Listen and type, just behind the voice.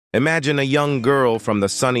Imagine a young girl from the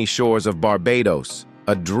sunny shores of Barbados,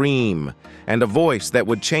 a dream, and a voice that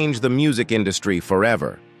would change the music industry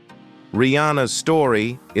forever. Rihanna's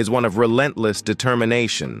story is one of relentless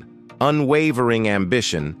determination, unwavering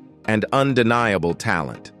ambition, and undeniable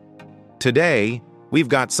talent. Today, we've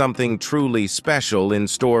got something truly special in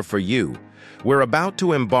store for you. We're about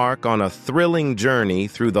to embark on a thrilling journey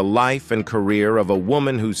through the life and career of a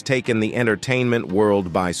woman who's taken the entertainment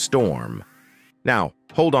world by storm. Now,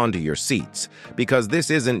 hold on to your seats, because this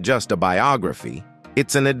isn't just a biography,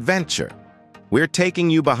 it's an adventure. We're taking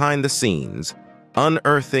you behind the scenes,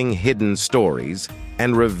 unearthing hidden stories,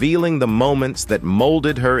 and revealing the moments that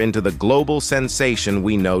molded her into the global sensation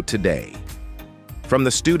we know today. From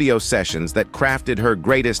the studio sessions that crafted her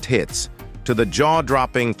greatest hits, to the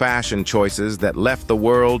jaw-dropping fashion choices that left the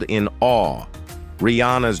world in awe,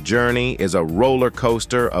 Rihanna's journey is a roller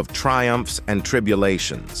coaster of triumphs and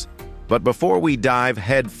tribulations. But before we dive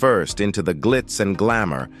headfirst into the glitz and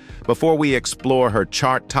glamour, before we explore her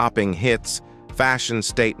chart-topping hits, fashion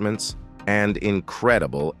statements, and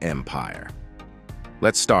incredible empire,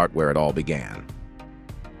 let's start where it all began.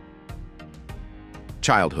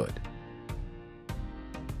 Childhood.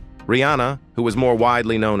 Rihanna, who was more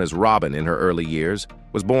widely known as Robin in her early years,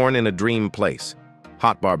 was born in a dream place,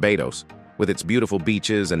 hot Barbados, with its beautiful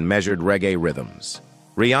beaches and measured reggae rhythms.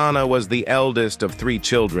 Rihanna was the eldest of 3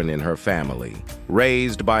 children in her family,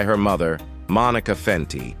 raised by her mother, Monica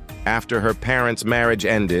Fenty, after her parents' marriage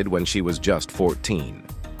ended when she was just 14.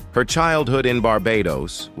 Her childhood in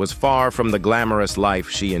Barbados was far from the glamorous life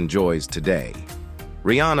she enjoys today.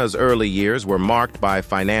 Rihanna's early years were marked by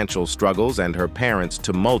financial struggles and her parents'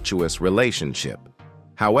 tumultuous relationship.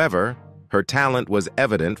 However, her talent was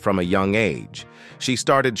evident from a young age. She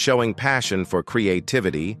started showing passion for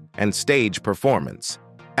creativity and stage performance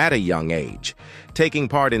at a young age, taking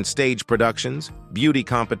part in stage productions, beauty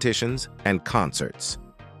competitions, and concerts.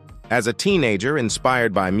 As a teenager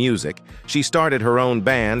inspired by music, she started her own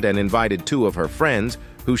band and invited 2 of her friends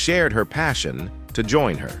who shared her passion to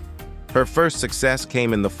join her. Her first success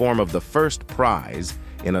came in the form of the first prize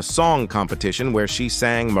in a song competition where she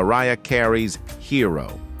sang Mariah Carey's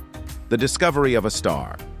Hero, the discovery of a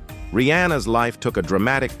star. Rihanna's life took a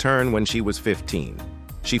dramatic turn when she was 15.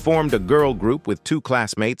 She formed a girl group with 2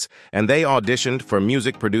 classmates, and they auditioned for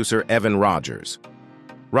music producer Evan Rogers.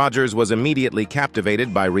 Rogers was immediately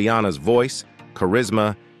captivated by Rihanna's voice,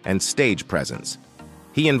 charisma, and stage presence.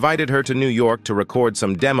 He invited her to New York to record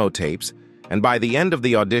some demo tapes, and by the end of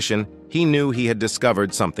the audition, he knew he had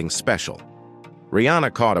discovered something special.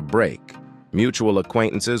 Rihanna caught a break. Mutual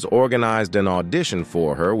acquaintances organized an audition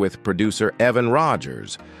for her with producer Evan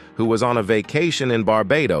Rogers, who was on a vacation in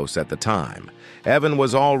Barbados at the time. Evan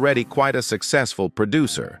was already quite a successful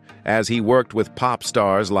producer, as he worked with pop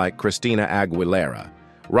stars like Christina Aguilera.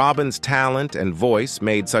 Robin's talent and voice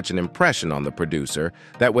made such an impression on the producer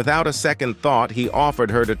that without a second thought, he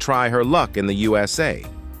offered her to try her luck in the USA.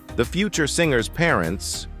 The future singer's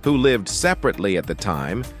parents, who lived separately at the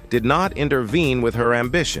time, did not intervene with her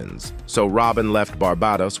ambitions, so Robin left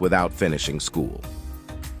Barbados without finishing school.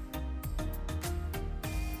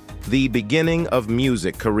 The beginning of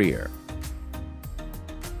music career.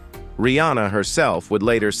 Rihanna herself would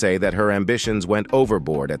later say that her ambitions went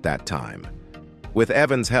overboard at that time. With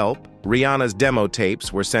Evan's help, Rihanna's demo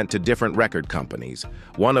tapes were sent to different record companies,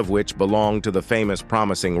 one of which belonged to the famous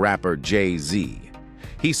promising rapper Jay-Z.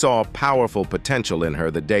 He saw powerful potential in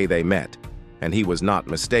her the day they met, and he was not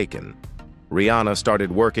mistaken. Rihanna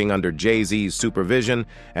started working under Jay-Z's supervision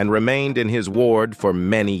and remained in his ward for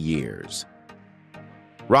many years.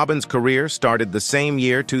 Robin's career started the same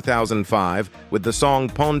year, 2005, with the song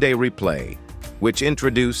Pon de Replay, which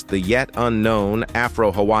introduced the yet unknown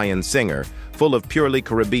Afro-Hawaiian singer, full of purely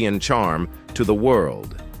Caribbean charm, to the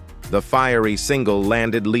world. The fiery single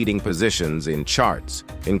landed leading positions in charts,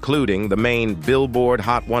 including the main Billboard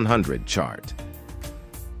Hot 100 chart.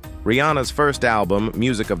 Rihanna's first album,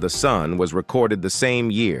 Music of the Sun, was recorded the same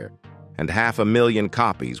year, and 500,000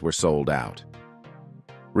 copies were sold out.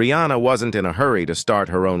 Rihanna wasn't in a hurry to start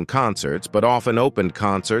her own concerts, but often opened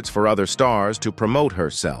concerts for other stars to promote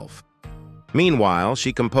herself. Meanwhile,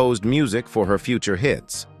 she composed music for her future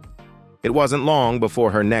hits. It wasn't long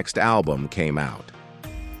before her next album came out.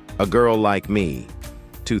 A Girl Like Me,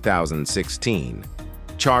 2016,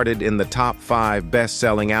 charted in the top 5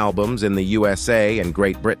 best-selling albums in the USA and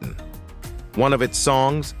Great Britain. One of its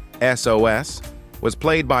songs, SOS, was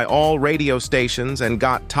played by all radio stations and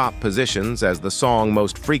got top positions as the song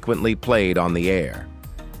most frequently played on the air.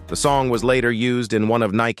 The song was later used in one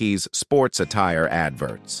of Nike's sports attire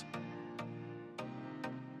adverts.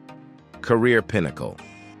 Career pinnacle.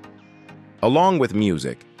 Along with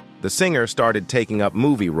music, The singer started taking up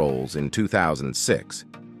movie roles in 2006.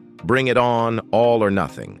 Bring It On, All or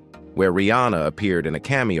Nothing, where Rihanna appeared in a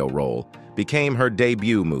cameo role, became her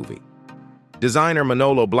debut movie. Designer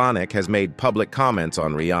Manolo Blahnik has made public comments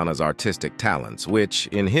on Rihanna's artistic talents, which,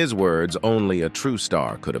 in his words, only a true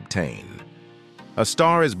star could obtain. A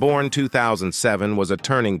Star Is Born 2007 was a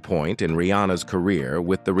turning point in Rihanna's career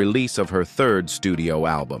with the release of her third studio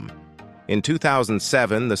album. In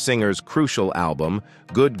 2007, the singer's crucial album,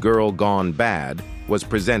 Good Girl Gone Bad, was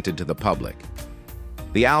presented to the public.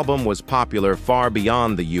 The album was popular far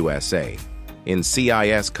beyond the USA, in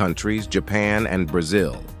CIS countries, Japan, and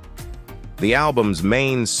Brazil. The album's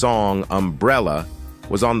main song, Umbrella,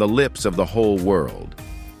 was on the lips of the whole world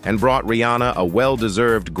and brought Rihanna a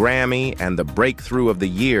well-deserved Grammy and the Breakthrough of the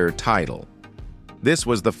Year title. This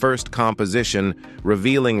was the first composition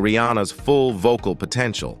revealing Rihanna's full vocal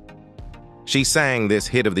potential. She sang this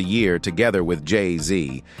hit of the year together with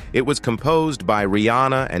Jay-Z. It was composed by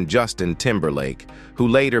Rihanna and Justin Timberlake, who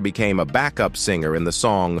later became a backup singer in the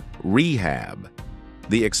song Rehab.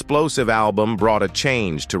 The explosive album brought a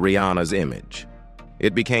change to Rihanna's image.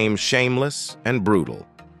 It became shameless and brutal,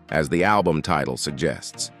 as the album title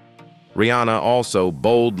suggests. Rihanna also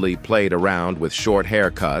boldly played around with short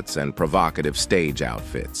haircuts and provocative stage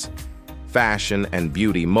outfits. Fashion and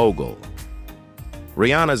beauty mogul.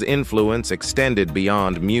 Rihanna's influence extended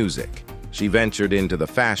beyond music. She ventured into the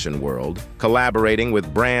fashion world, collaborating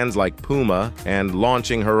with brands like Puma and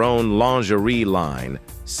launching her own lingerie line,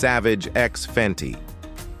 Savage X Fenty.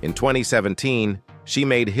 In 2017, she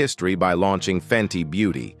made history by launching Fenty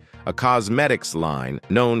Beauty, a cosmetics line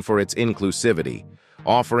known for its inclusivity,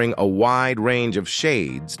 offering a wide range of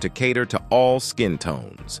shades to cater to all skin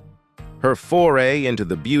tones. Her foray into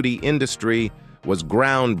the beauty industry was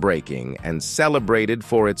groundbreaking and celebrated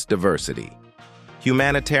for its diversity.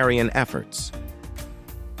 Humanitarian efforts.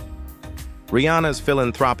 Rihanna's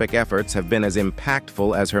philanthropic efforts have been as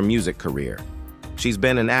impactful as her music career. She's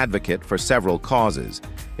been an advocate for several causes,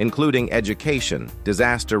 including education,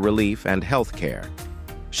 disaster relief, and healthcare.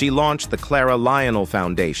 She launched the Clara Lionel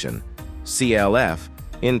Foundation, CLF,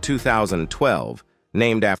 in 2012,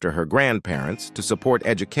 named after her grandparents, to support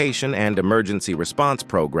education and emergency response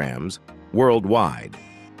programs worldwide.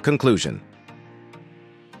 Conclusion.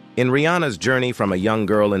 In Rihanna's journey from a young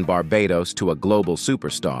girl in Barbados to a global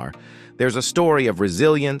superstar, there's a story of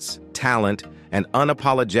resilience, talent, and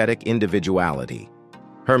unapologetic individuality.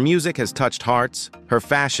 Her music has touched hearts, her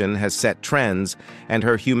fashion has set trends, and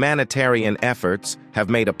her humanitarian efforts have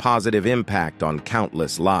made a positive impact on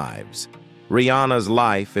countless lives. Rihanna's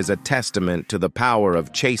life is a testament to the power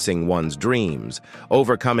of chasing one's dreams,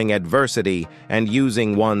 overcoming adversity, and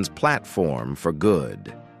using one's platform for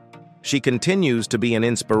good. She continues to be an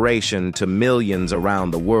inspiration to millions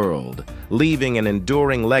around the world, leaving an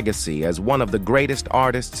enduring legacy as one of the greatest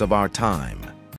artists of our time.